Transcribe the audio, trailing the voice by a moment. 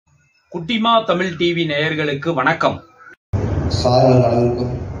குட்டிமா தமிழ் டிவி நேயர்களுக்கு வணக்கம். சாதனைகள்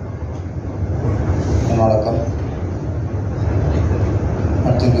அனைவருக்கும் வணக்கம்.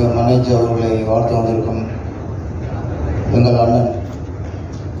 அடுத்து மனோஜ் அவர்களை வாழ்த்து வந்திருக்கும் எங்கள் அண்ணன்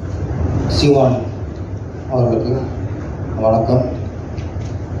சிவான் அவர்களுக்கு வணக்கம்.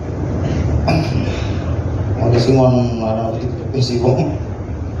 அவங்க சிவான் அண்ணனை பற்றி பேசிப்போம்.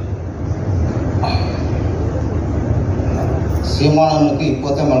 சீமானனுக்கு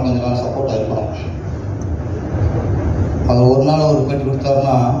இப்போதான் மேலே கொஞ்சம் நாள் சப்போர்ட்டாக இருக்கணும். அவர் ஒரு நாள் ஒரு பேட்டி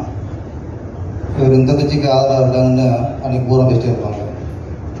கொடுத்தாருன்னா இவர் இந்த கட்சிக்கு ஆதரவாக இருக்காங்கன்னு அன்றைக்கி பூரா பேசிட்டே இருப்பாங்க.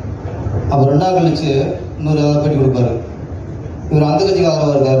 அவர் 2 நாள் கழிச்சு இன்னொரு ஏதாவது பேட்டி கொடுப்பாரு, இவர் அந்த கட்சிக்கு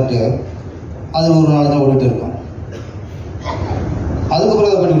ஆதரவாக இருக்காருட்டு அது ஒரு நாள் தான் ஓடிட்டு இருக்கும். அதுக்கு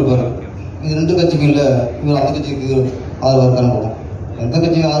பிறகு பேட்டி கொடுப்பாரு, இது 2 கட்சிக்கு இல்லை, இவர் அந்த கட்சிக்கு ஆதரவாக இருக்கான்னு போகும். எந்த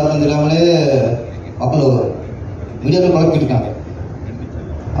கட்சிக்கு ஆதரவு இல்லாமலே மக்கள் மீடியாவில் குழப்பிட்டு இருக்காங்க.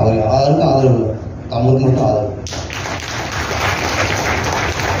 அவர் யாருக்கும் ஆதரவு இல்லை, தமிழுக்கு மட்டும் ஆதரவு.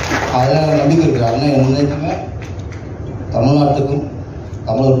 அதனால் நம்பிக்கை இருக்கு. அண்ணன் என்னைக்குமே தமிழ்நாட்டுக்கும்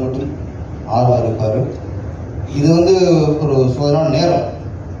தமிழர் மட்டும் ஆதரவாக இருப்பார். இது ஒரு சுதரான நேரம்.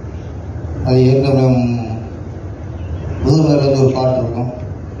 அது ஏற்கனவே முதல்வர் ஒரு பாட்டு இருக்கும்,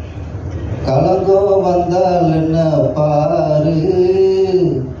 கலங்கோ வந்தால் என்ன பாரு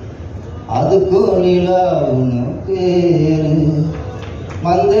அதுக்கு நிலா ஒன்று பேரு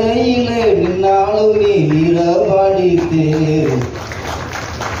மந்தையிலே நின்னாலும் நீ வீரபாடி தேரு.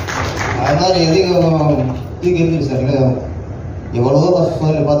 அது மாதிரி எதையும் தூக்கி இருக்குது சார். எவ்வளவோ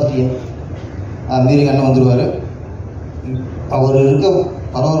சோதனை பார்த்துட்டீங்க, மீறி அண்ணன் வந்துடுவார். அவர் இருக்க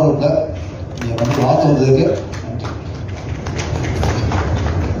பரவாயில்ல, நீங்கள் வந்து பார்த்து வந்ததுக்கு.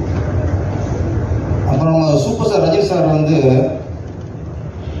 அப்புறம் நம்ம சூப்பர் ஸ்டார் ரஜினி சார்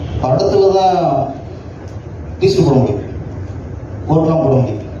படத்தில் தான் டீசர் போட முடியும், கோட்லாம் போட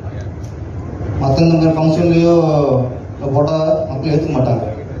முடியும். மற்ற இந்த மாதிரி ஃபங்க்ஷன்லேயோ போட்டால் மக்கள் ஏற்றுக்க மாட்டாங்க.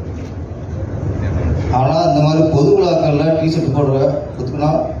 ஆனால் இந்த மாதிரி பொது விழாக்களில் டிஷர்ட் போடுற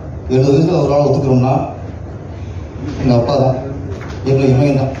ஒத்துக்குனா 70 வயசில் ஒரு ஆள் ஒத்துக்கிறோம்னா எங்கள் அப்பா தான், எங்களுக்கு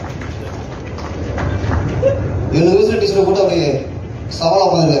இமயம் தான். 70 வயசில் டிஷர்ட் போட்டு அப்படியே சவாலாக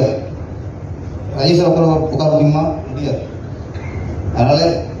உட்காந்துருக்காரு. ரஜினி சார் உட்கார முடியுமா? முடியாது. அதனால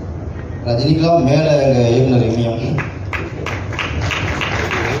ரஜினிக்கெல்லாம் மேலே எங்கள் இயக்குனர் இமயம்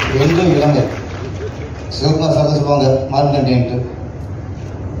என்றும் இளங்க. சிவகுமார் சார் தான் சொல்லுவாங்க மார்க்கண்டேன்ட்டு.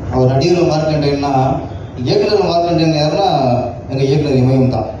 அவர் நடிகர்கள் மார்க்கண்டேன்னா இயக்குனர் மார்க்கண்டேன் யாருன்னா எங்கள் இயக்குனர்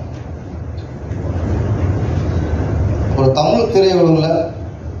இமயம் தான். ஒரு தமிழ் திரையுலகில்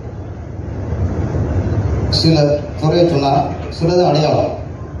சில துறையை சொன்னால் சிலது அடையாளம்.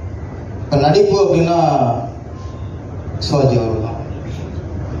 இப்போ நடிப்பு அப்படின்னா சிவாஜி அவர்கள் தான்.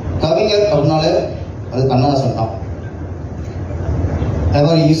 கவிஞர் அப்படின்னாலே அது கண்ணதாசன் தான். அதே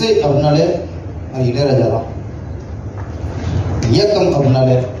மாதிரி இசை அப்படின்னாலே அது இளையராஜா தான். இயக்கம்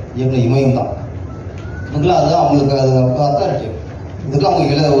அப்படின்னாலே இயக்குனர் இமயம் தான். இதுக்கெல்லாம் அதுதான் அவங்களுக்கு அது அத்தாரிட்டி. இதுக்கெல்லாம்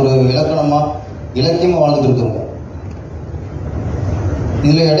அவங்க ஒரு இலக்கணமாக இலக்கியமாக வாழ்ந்துட்டு இருக்காங்க.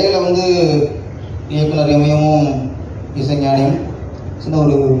 இதில் இடையில இயக்குனர் இமயமும் இசைஞானியும் சின்ன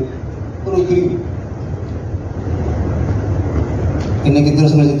ஒரு பிரிவு இன்னைக்கு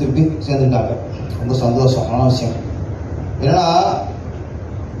திருச்சி திருப்பி சேர்ந்துட்டாங்க. ரொம்ப சந்தோஷமான விஷயம். ஏன்னா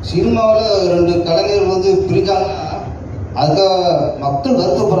சினிமாவில் 2 கலைஞர்கள் பிரிஞ்சாங்கன்னா அதுக்காக மக்கள்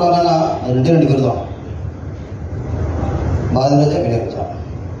வருத்தப்படுறாங்கன்னா அது 2 பேர் தான், பாரதிராஜா இளையராஜா.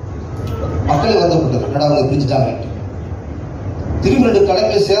 மக்கள் வருத்தப்பட்டது என்னடா அவங்க பிரிஞ்சுட்டாங்க. திரும்பி 2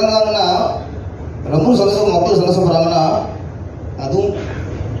 கலைஞர்கள் சேர்ந்தாங்கன்னா ரொம்ப சந்தோஷம், மக்கள் சந்தோஷப்படுறாங்கன்னா அதுவும்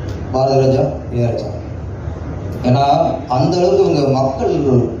பாரதிராஜா இளையராஜா. ஏன்னா அந்த அளவுக்கு இவங்க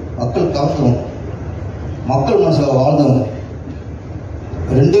மக்கள் கவர்ந்தவங்க, மக்கள் மனசில் வாழ்ந்தவங்க.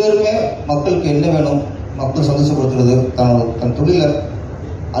 2 பேருமே மக்களுக்கு என்ன வேணும், மக்கள் சந்தோஷப்படுத்துறது, தன் தொழிலை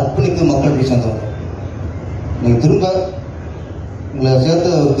அர்ப்பணித்து மக்கள் போய் சேர்ந்தவங்க. நீங்கள் திரும்ப உங்களை சேர்த்த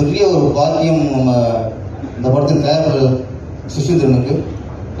பெரிய ஒரு பாக்கியம் நம்ம இந்த படத்தின் தயாரிப்பாளர் சுஷீந்திரனுக்கு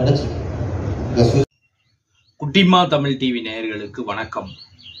கிடைச்சி. குட்டிமா தமிழ் டிவி நேயர்களுக்கு வணக்கம்.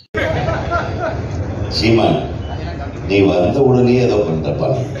 சீமான், நீ வந்த உடனே ஏதோ பண்றப்பா.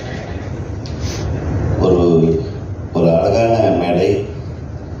 ஒரு அழகான மேடை,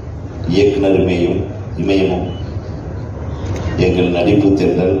 இயக்குனர் இமயமும் எங்கள் நடிப்பு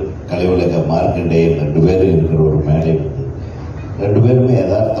தென்றல் கலையுலக மார்க்கண்டேயன் 2 பேரும் இருக்கிற ஒரு மேடை. 2 பேருமே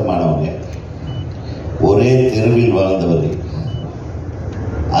யதார்த்தமானவங்க, ஒரே தெருவில் வாழ்ந்தவர்கள்.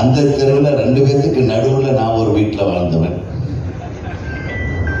 அந்த தெருவில் 2 பேருக்கு நடுவில் நான் ஒரு வீட்டில் வாழ்ந்தவன்.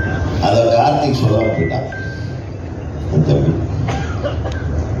 அதை கார்த்திக் சொல்ல போயிட்டான். தம்பி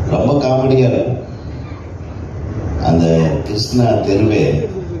ரொம்ப காமெடியா இருக்கும். அந்த கிருஷ்ணா தெருவே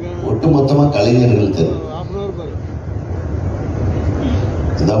ஒட்டுமொத்தமா கலைஞர்கள் தெரு.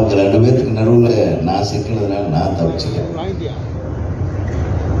 அவங்க 2 பேருக்கு நடுவில் நான் சிக்கினதுனால நான் தப்பிச்சிட்டேன்.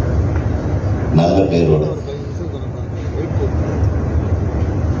 நல்ல பேரோட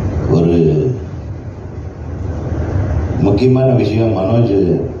ஒரு முக்கியமான விஷயம், மனோஜ்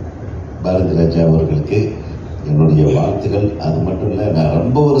பாரதிராஜா அவர்களுக்கு என்னுடைய வாழ்த்துக்கள். அது மட்டும் இல்லை, நான்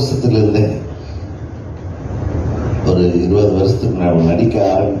ரொம்ப வருஷத்துல இருந்தேன், ஒரு 20 வருஷத்துக்கு நான் நடிக்க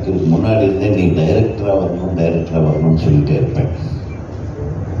ஆரம்பிக்கிறதுக்கு முன்னாடி இருந்தேன், நீ டைரக்டரா வரணும்னு சொல்லிட்டே இருப்பேன்.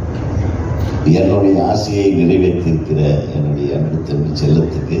 என்னுடைய ஆசையை நிறைவேற்றிருக்கிற என்னுடைய அன்பு தம்பி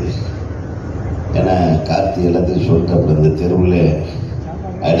செல்லத்துக்கு, ஏன்னா கார்த்தி எல்லாத்தையும் சொல்லிட்டு அப்புறம் இந்த தெருவில்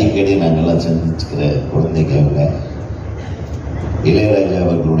அடிக்கடி நாங்கள்லாம் சந்திச்சுக்கிற குழந்தைங்க அவங்க. இளையராஜா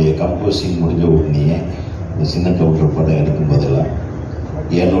அவர்களுடைய கம்போசிங் முடிஞ்ச உடனே இந்த சின்ன கவுண்டர் படம் எடுக்கும் போதெல்லாம்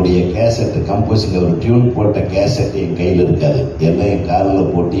என்னுடைய கேசட், கம்போசிங் ஒரு டியூன் போட்ட கேசட் என் கையில் இருக்காது, எல்லாம் என்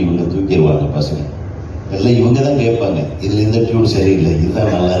காலில் போட்டு இவங்க தூக்கிடுவாங்க பசங்க. எல்லாம் இவங்க தான் கேட்பாங்க, இதில் இந்த டியூன் சரியில்லை,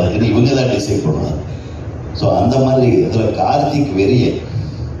 இதுதான் நல்லா இருக்குன்னு இவங்க தான் டிசைட் பண்ணுவாங்க. ஸோ அந்த மாதிரி இதில் கார்த்திக் வெறிய,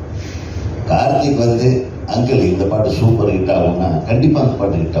 கார்த்திக் அங்கிள் இந்த பாட்டு சூப்பர் ஹிட் ஆகும்னா கண்டிப்பாக அந்த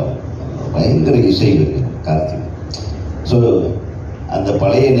பாட்டு ஹிட் ஆகும். பயங்கர இசை இருக்கு கார்த்திக். ஸோ அந்த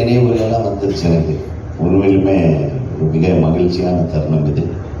பழைய நினைவுகளெல்லாம் வந்துருச்சு எனக்கு. உண்மையிலுமே மிக மகிழ்ச்சியான தருணம் இது.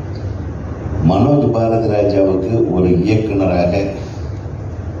 மனோஜ் பாரதிராஜாவுக்கு ஒரு இயக்குனராக,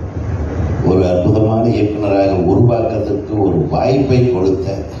 ஒரு அற்புதமான இயக்குனராக உருவாக்குறதுக்கு ஒரு வாய்ப்பை கொடுத்த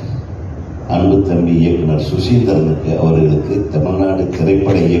அன்பு தம்பி இயக்குனர் சுசீந்திரனுக்கு அவர்களுக்கு தமிழ்நாடு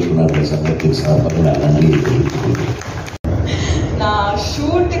திரைப்பட இயக்குநர்கள் சங்கத்தின் சார்பாக நான் நன்றியை தெரிவித்துக் கொள்கிறேன். நான்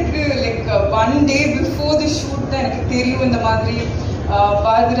ஷூட்டுக்கு like 1 day before the shoot தான் எனக்கு தெரியும் இந்த மாதிரி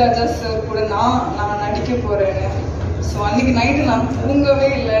பாரதிராஜா சார் கூட நான் நடிக்க போறேன்னு. ஸோ அன்னைக்கு நைட்டு நான் தூங்கவே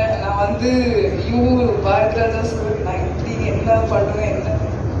இல்லை. நான் பாரதிராஜா சார் நான் இப்படி என்ன பண்ணுவேன், என்ன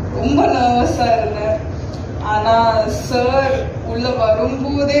ரொம்ப நர்வஸாக இருந்தேன். ஆனால் சார் உள்ள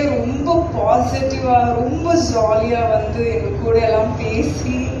வரும்போதே ரொம்ப பாசிட்டிவாக, ரொம்ப ஜாலியாக எங்கள் கூட எல்லாம்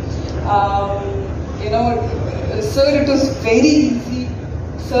பேசி, sir it was very easy.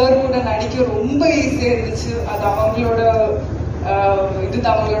 Sir கூட நடிக்க ரொம்ப ஈஸியாக இருந்துச்சு. அது அவங்களோட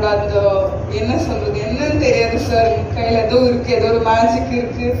அவங்களோட அந்த என்ன சொல்றது என்னன்னு தெரியாது. சார் கையில் ஏதோ இருக்கு, ஏதோ ஒரு மேஜிக்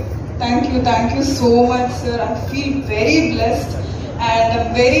இருக்கு. Thank you so much sir. I feel very blessed and I'm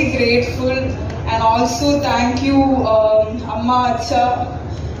very grateful, and also thank you Amma Acha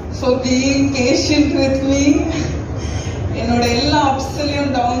for being patient with me. என்னோட எல்லா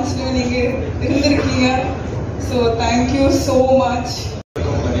அப்ஸ்லயும் டவுன்ஸ்லயும் நீங்க இருந்திருக்கீங்க. So thank you so much.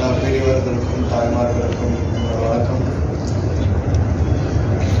 எல்லா பெரியவர்களுக்கும் தாய்மார்களுக்கும் வணக்கம்.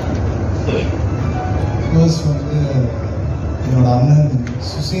 என்னோட அண்ணன்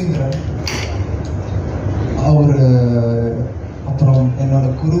சுசீந்திரன், அப்புறம் என்னோட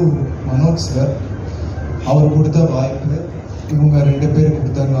குரு மனோஜ் சார், அவர் கொடுத்த வாய்ப்பு, இவங்க 2 பேர்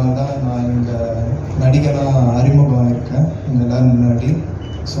கொடுத்ததுனால தான் நான் இங்கே நடிகனாக அறிமுகம் இருக்கேன் இங்கே எல்லாரும் முன்னாடி.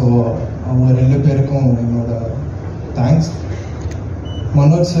 ஸோ அவங்க 2 பேருக்கும் என்னோட தேங்க்ஸ்.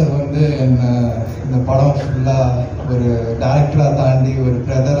 மனோஜ் சார் என்னை இந்த படம் ஃபுல்லாக ஒரு டேரக்டராக தாண்டி ஒரு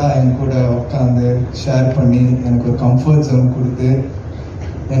பிரதராக என் கூட உட்காந்து ஷேர் பண்ணி எனக்கு ஒரு கம்ஃபர்ட் ஜோன் கொடுத்து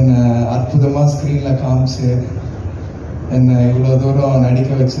என்னை அற்புதமாக ஸ்க்ரீனில் காமிச்சு என்னை இவ்வளோ தூரம்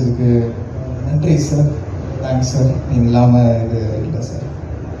நடிக்க வச்சதுக்கு நன்றி சார். Thanks sir. நீங்கள் இல்லாமல் இது இல்லை சார்.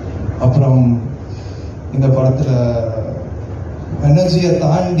 அப்புறம் இந்த படத்தில் எனர்ஜியை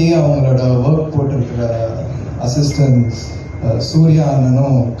தாண்டி அவங்களோட ஒர்க் போட்டிருக்கிற அசிஸ்டன்ட்ஸ் சூர்யா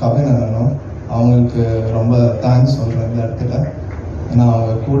அண்ணனும் கவின் அண்ணனும், அவங்களுக்கு ரொம்ப தேங்க்ஸ் சொல்கிறேன் இந்த இடத்துல. ஏன்னா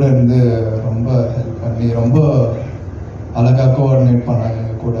அவங்க கூட இருந்து ரொம்ப ஹெல்ப் பண்ணி ரொம்ப அழகாக கோஆர்டினேட் பண்ணாங்க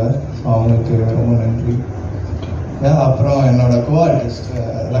எங்கள் கூட. அவங்களுக்கு ரொம்ப நன்றி. அப்புறம் என்னோட கோ-ஆர்டிஸ்ட்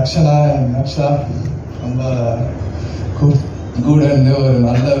லக்ஷனா நக்ஷா ரொம்ப கூட இருந்து ஒரு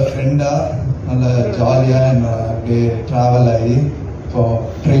நல்ல ஃப்ரெண்டாக நல்ல ஜாலியாக என்ன அப்படியே ட்ராவல் ஆகி இப்போ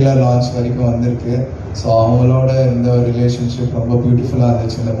ட்ரெய்லர் லான்ச் வரைக்கும் வந்திருக்கு. ஸோ அவங்களோட இந்த ஒரு ரிலேஷன்ஷிப் ரொம்ப பியூட்டிஃபுல்லாக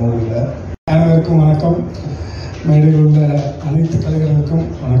இருந்துச்சு இந்த மூவியில். அனைவருக்கும் வணக்கம். மேடையில் உள்ள அனைத்து கலைஞர்களுக்கும்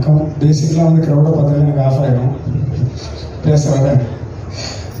வணக்கம். பேசிக்கலாக க்ரௌடை பார்த்தாலே எனக்கு ஆஃப் ஆகிடும். பேச வர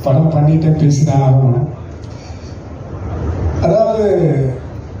படம் பண்ணிட்டே பேசி தான் ஆகணும். அதாவது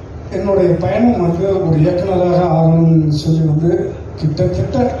என்னுடைய பயணம் ஒரு இயக்குநராக ஆகணும்னு சொல்லி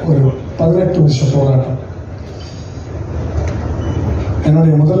கிட்டத்தட்ட ஒரு 18 வருஷம் போராட்டம்.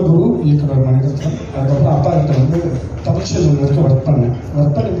 என்னுடைய முதல் குரு இயக்குனர் மணிரத்னம். அதுக்கப்புறம் அப்பா கிட்ட தமிழ்ச்செல்வன் வரைக்கும் ஒர்க் பண்ணேன்.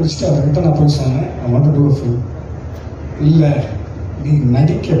 ஒர்க் பண்ணி முடிச்சுட்டு அவர்கிட்ட நான் போய் சொன்னேன், I want to do a film. இல்லை நீ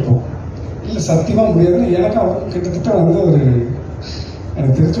நடிக்கப்போ, இல்லை சத்தியமாக முடியாதுன்னு எனக்கு அவருக்கு கிட்டத்தட்ட ஒரு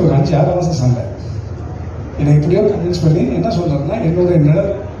எனக்கு தெரிஞ்ச ஒரு 5-6 மாதம் சண்டை. என்னை எப்படியோ கன்வின்ஸ் பண்ணி என்ன சொல்கிறேன்னா, என்னுடைய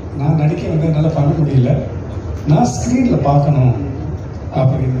நான் நடிக்க வந்து என்னால் பண்ண முடியல, நான் ஸ்க்ரீனில் பார்க்கணும்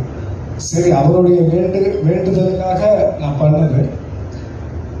அப்படின்னு. சரி, அவருடைய வேண்டுதலுக்காக நான் பண்ணது.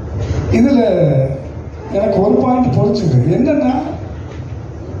 இதில் எனக்கு ஒரு பாயிண்ட் பொறிச்சுது. என்னன்னா,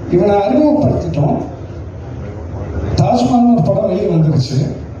 இவனை அறிமுகப்படுத்திட்டோம், தாஜ்மஹால்னு ஒரு படம் வெளியே வந்துருச்சு,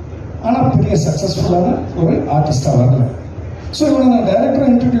 ஆனால் பெரிய சக்ஸஸ்ஃபுல்லான ஒரு ஆர்டிஸ்டாக வரல. ஸோ இவனை நான் டைரக்டரை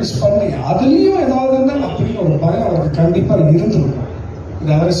இன்ட்ரடியூஸ் பண்ணி அதுலேயும் ஏதாவதுன்னா அப்படின்னு ஒரு பயம் அவருக்கு கண்டிப்பாக இருந்திருக்கும்.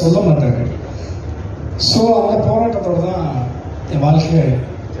 இது அவரே சொல்ல மாட்டாரு. ஸோ அந்த போராட்டத்தோட தான் என் வாழ்க்கையை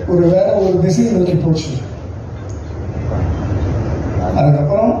வேற ஒரு திசையை நோக்கி போச்சு.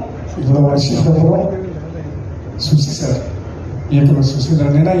 அதுக்கப்புறம் இவ்வளோ வருஷத்துக்கு அப்புறம் சுசி சார், இயக்குனர் சுசி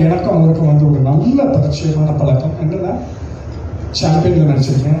சார், ஏன்னா எனக்கும் அவருக்கும் வந்து ஒரு நல்ல பரிச்சயமான பழக்கம். என்னன்னா, சாம்பியன்ல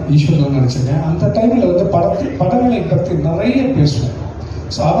நடிச்சிருக்கேன், ஈஸ்வர்ல நடிச்சிருக்கேன். அந்த டைம்ல வந்து படங்களை பற்றி நிறைய பேசுவேன்.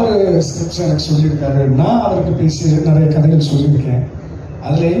 ஸோ அவர் ஸ்கிரிப்ட்ஸ் எனக்கு சொல்லியிருக்காரு, நான் அவருக்கு பேசி நிறைய கதைகள் சொல்லியிருக்கேன்.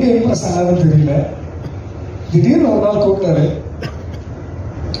 அதில் எங்கே இம்ப்ரெஸ் ஆனாலும் தெரியல. திடீர்னு ஒரு நாள் கூப்பிட்டாரு,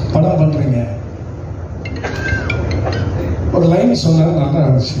 படம் பண்ணுறீங்க, ஒரு லைன் சொன்னார், நல்லா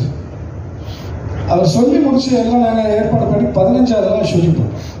இருந்துச்சு. அவர் சொல்லி முடிச்சு எல்லாம் நாங்கள் ஏற்பாடு பண்ணி 15 ஷூட்டிங்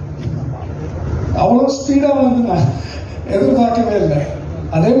பண்ணோம். அவ்வளோ ஸ்பீடாக வந்து நான் எதிர்பார்க்கவே இல்லை.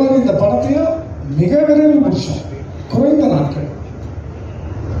 அதே மாதிரி இந்த படத்தையும் மிக விரைவில் முடிச்சோம், குறைந்த நாட்கள்.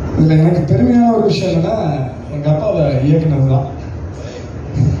 இதுல எனக்கு பெருமையான ஒரு விஷயம் என்னன்னா, எங்க அப்பாவை இயக்குனது தான்.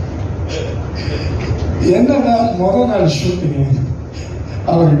 என்னன்னா, முதல் நாள் ஷூட்டிங்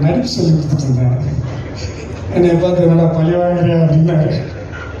அவருக்கு நடிப்பு சொல்லி கொடுத்துட்டு இருந்தாங்க. என்னை பார்த்து என்னடா பழி வாங்குறேன் அப்படின்னாரு.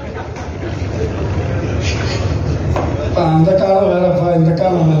 அந்த காலம் வேறப்பா, இந்த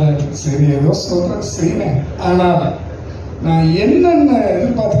காலம் வேற. சரி, ஏதோ சொல்றது செய்யறேன். ஆனால் நான் என்னென்ன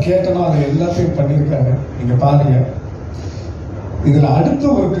எதிர்பார்த்து கேட்டனோ அதை எல்லாத்தையும் பண்ணியிருக்காரு. நீங்க பாருங்க. இதுல அடுத்த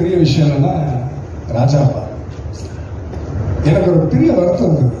ஒரு பெரிய விஷயம் என்னன்னா, ராஜாப்பா எனக்கு ஒரு பெரிய வருத்தம்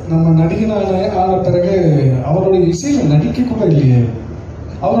இருந்தது. நம்ம நடிகனான பிறகு அவருடைய இசையில நடிக்க கூட இல்லையே.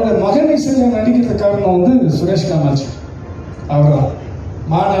 அவருடைய மகன் இசையில நடிக்கிறதுக்கு காரணம் வந்து சுரேஷ்காமாச்சி, அவர்தான்.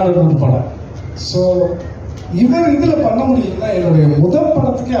 மாநாடு ஒரு படம். ஸோ இவர் இதுல பண்ண முடியலன்னா, என்னுடைய முதல்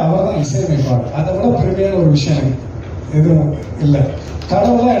படத்துக்கே அவர் தான் இசையமைப்பார். அதை விட பெருமையான ஒரு விஷயம் எனக்கு எதுவும் இல்லை.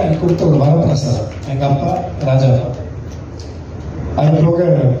 கடவுளா எனக்கு கொடுத்த ஒரு வரப்பிரசாதம் எங்க அப்பா ராஜாப்பா. அது போக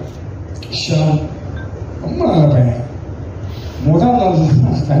ஷாம் ரொம்ப நல்ல பையன். முதல் நாள்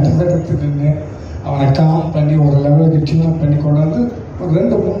கட்டப்பட்டு நின்று அவனை காம் பண்ணி ஒரு லெவலுக்கு டியூன் பண்ணி கொண்டு வந்து ஒரு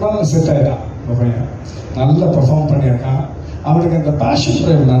 2-3 நாள் செட் ஆகிட்டான். அந்த பையன் நல்லா பெர்ஃபார்ம் பண்ணியிருக்கான். அவனுக்கு அந்த பேஷன்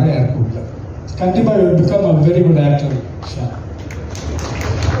ட்ரைவ் நிறைய இருக்கு உள்ள. கண்டிப்பாக become a very good actor Sham.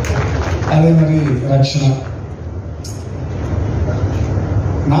 அதே மாதிரி ரக்ஷனா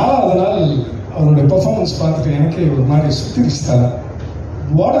 4வது நாள் அவருடைய பெர்ஃபார்மன்ஸ் பார்த்துட்டு எனக்கே ஒரு மாதிரி சுத்திரிச்சு தர.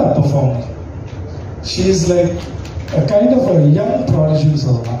 What are performer. She is like a kind of a young prodigy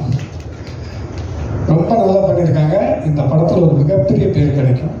சொல்லலாம். ரொம்ப நல்லா பண்ணியிருக்காங்க. இந்த படத்தில் ஒரு மிகப்பெரிய பேர்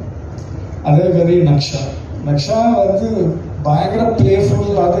கிடைக்கும். அதே மாதிரி நக்ஷா வந்து பயங்கர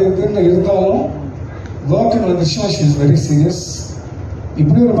பிளேஃபுல் அது இதுன்னு இருந்தாலும் ஒர்க்குன்னு வந்துச்சுன்னா ஷீ இஸ் வெரி சீரியஸ்.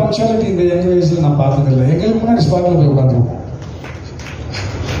 இப்படி ஒரு பங்க்சுவாலிட்டி இந்த யங் ஏஜ்ல நான் பார்த்ததில்லை. எங்களுக்கு முன்னாடி ஸ்பாட்டில் போய் உட்காந்துருப்போம்.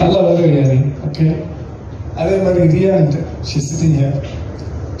 நல்லா வருவாரு. ஓகே. அதே மாதிரி ரியாண்ட், she sitting here,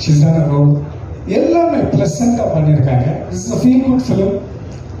 she is done a role. எல்லாமே பிளசண்டா பண்ணியிருக்காங்க. It's a feel good film.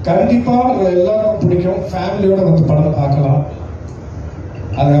 கண்டிப்பா உங்களை எல்லாருக்கும் பிடிக்கும். ஃபேமிலியோட வந்து படம் பார்க்கலாம்.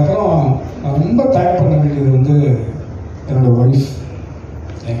 அதுக்கப்புறம் நான் ரொம்ப தேங்க் பண்ண வேண்டியது வந்து என்னோட ஒய்ஃப்,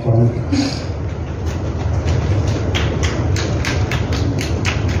 என் குழந்தை.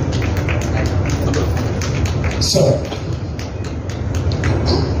 ஸோ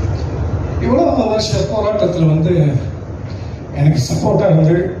இவ்வளோ வருஷ போராட்டத்தில் வந்து எனக்கு சப்போர்ட்டாக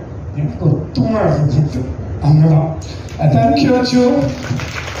இருந்து எனக்கு ஒரு தூணா இருந்தது அங்கதான். தேங்க்யூ அச்சு,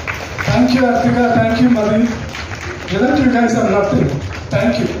 thank you Arthika, thank you Mathi. without you guys are nothing.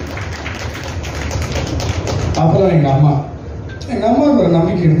 Thank you. அப்புறம் எங்க அம்மாவுக்கு ஒரு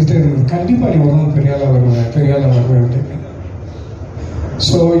நம்பிக்கை இருந்துட்டே இருந்தது. கண்டிப்பா நீ வரணும், பெரியால வருவேன்.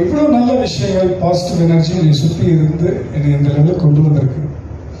 ஸோ இவ்வளோ நல்ல விஷயங்கள், பாசிட்டிவ் எனர்ஜி என்னை சுற்றி இருந்து என்னை இந்த லெவலில் கொண்டு வந்திருக்கு.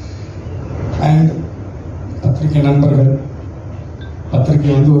 அண்ட் பத்திரிகை நண்பர்கள், பத்திரிகை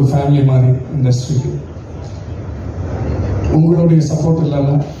வந்து ஒரு ஃபேமிலி மாதிரி இண்டஸ்ட்ரிக்கு. உங்களுடைய சப்போர்ட்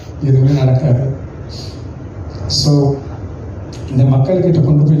இல்லாமல் எதுவுமே நடக்காது. ஸோ இந்த மக்கள்கிட்ட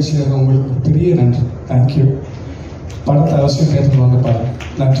கொண்டு போய் சேர்ந்த உங்களுக்கு ஒரு பெரிய நன்றி. தேங்க்யூ. படத்தை அவசியம் தேர்தல் வந்து பாருங்க.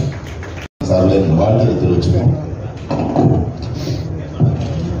 நன்றி. சார்பில் வாழ்த்து தெரிவிச்சுக்கோம்.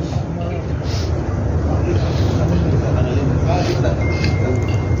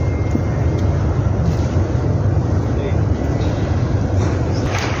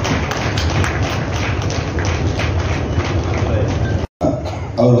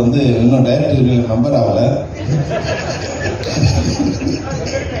 அவர் வந்து இன்னும் டைரக்டர் நம்பர் ஆகல.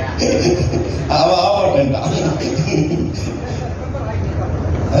 அவன் ஆக மாட்டேன்டான்.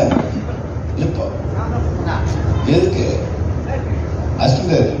 இப்போ எதுக்கு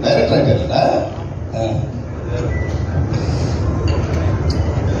அசிஸ்டன்ட் டைரக்டர் ஆகிட்டா?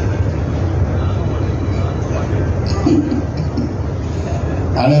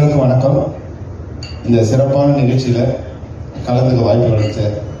 அனைவருக்கும் வணக்கம். இந்த சிறப்பான நிகழ்ச்சியில கலந்துக்க வாய்ப்பு அளித்த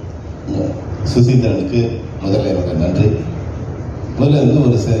சுசீந்திரனுக்கு முதல்ல எனக்கு நன்றி. முதல்ல வந்து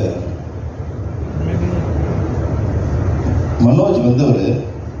ஒரு மனோஜ் வந்து ஒரு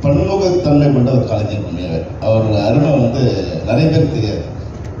பன்முகத்தன்மை கொண்ட ஒரு கலைஞர். உண்மையாவே அவர் அருமை வந்து நிறைய பேருக்கு தெரியாது.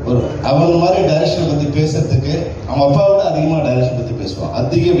 ஒரு அவன் மாதிரி டைரக்ஷன் பத்தி பேசுறதுக்கு அவன் அப்பாவோட அதிகமாக டைரக்ஷன் பத்தி பேசுவான்.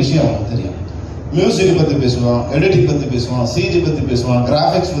 அதிக விஷயம் அவனுக்கு தெரியும். மியூசிக் பத்தி பேசுவான், எடிட்டிங் பத்தி பேசுவான், சிஜி பத்தி பேசுவான்,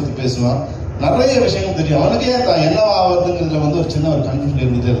 கிராபிக்ஸ் பத்தி பேசுவான். நிறைய விஷயங்கள் தெரியும். அவனுக்கே தான் என்ன ஆகுறதுங்கிறதுல வந்து ஒரு சின்ன ஒரு கன்ஃபியூஷன்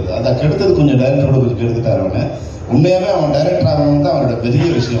இருந்துட்டே இருக்குது. அதை கெடுத்தது கொஞ்சம் டைரக்டரோட கொஞ்சம் கெடுத்துட்டாரு அவனை. உண்மையாவே அவன் டைரக்டர் ஆகணும் தான் அவனோட பெரிய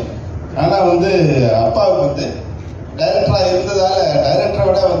விஷயம். ஆனா வந்து அப்பாவுக்கு வந்து டைரக்டரா இருந்ததால டைரக்டரை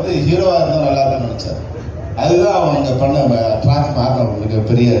விட வந்து ஹீரோவா இருந்தா நல்லா இருக்குன்னு நினைச்சாரு. அதுதான் அவங்க அங்க பண்ண ட்ராக் மாறின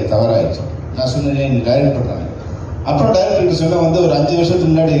மிகப்பெரிய தவறாயிடுச்சு. நான் சொன்னேன் நீ டைரக்ட் பண்றாங்க. அப்புறம் டைரக்டர் சொன்ன வந்து ஒரு 5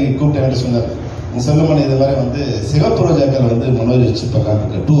 வருஷத்துக்கு முன்னாடி கூப்பிட்டு என்கிட்ட சொன்னார், சொல்லுமணி இது மாதிரி வந்து சிவப்பு ரோஜாக்கள் வந்து மனோஜ் வச்சு பண்ணலாம்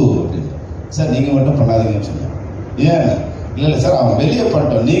 2 அப்படின்னு. சார் நீங்க மட்டும் பண்ணாதீங்கன்னு சொன்னேன். ஏன்? இல்ல சார் அவன் வெளியே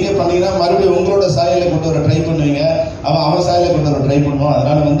பண்ணிட்டோம், நீங்க பண்ணீங்கன்னா மறுபடியும் உங்களோட சாயலை கொண்டு வர ட்ரை பண்ணுவீங்க, அவன் சாயலை கொண்டு வர ட்ரை பண்ணுவான்.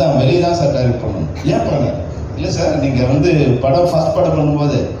 அதனால வந்து அவன் வெளியே தான் சார் டைரக்ட் பண்ணணும். ஏன் பண்ண? இல்ல சார் நீங்க வந்து ஃபர்ஸ்ட் படம்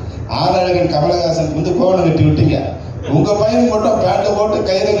பண்ணும்போது ஆனழகன் கமலஹாசனுக்கு வந்து கோவணம் கட்டி விட்டீங்க, உங்க பையன் மட்டும் பேண்ட போட்டு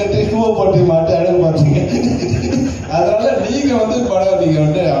கயிறை கட்டி ஷூவை போட்டு மாட்டி அழகு பார்த்தீங்க. அதனால நீங்க வந்து படம் நீங்க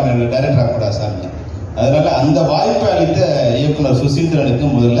வந்து அவனை டைரக்டர் ஆகக்கூடாது சார். அதனால அந்த வாய்ப்பை அளித்த இயக்குனர் சுசீந்திரனுக்கு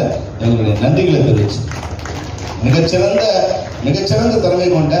முதல்ல எங்களுடைய நன்றிகளை தெரிவிச்சு, மிகச்சிறந்த திறமை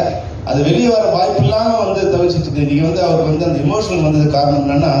கொண்ட அது வெளியே வர வாய்ப்பு இல்லாம வந்து தவிச்சிட்டு நீங்க வந்து அவருக்கு வந்து அந்த இமோஷனல் வந்தது காரணம்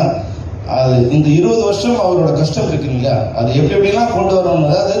என்னன்னா, அது இந்த 20 வருஷம் அவரோட கஷ்டம் இருக்கு இல்லையா, அது எப்படி எப்படிலாம் கொண்டு வரணும்.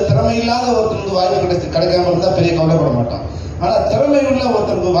 அதாவது திறமை இல்லாத ஒருத்தருக்கு வந்து வாய்ப்பு கிடைக்காம இருந்தா பெரிய கவலைப்பட மாட்டான். ஆனா திறமை உள்ள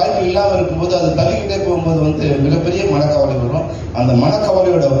ஒருத்தருக்கு வாய்ப்பு இல்லாம இருக்கும்போது அது தள்ளிக்கிட்டே போகும்போது வந்து மிகப்பெரிய மனக்கவலை வரும். அந்த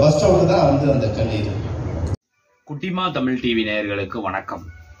மனக்கவலையோட பஸ்ட் அவுட் தான் வந்து அந்த கண்ணீர். குட்டிமா தமிழ் டிவி நேயர்களுக்கு வணக்கம்.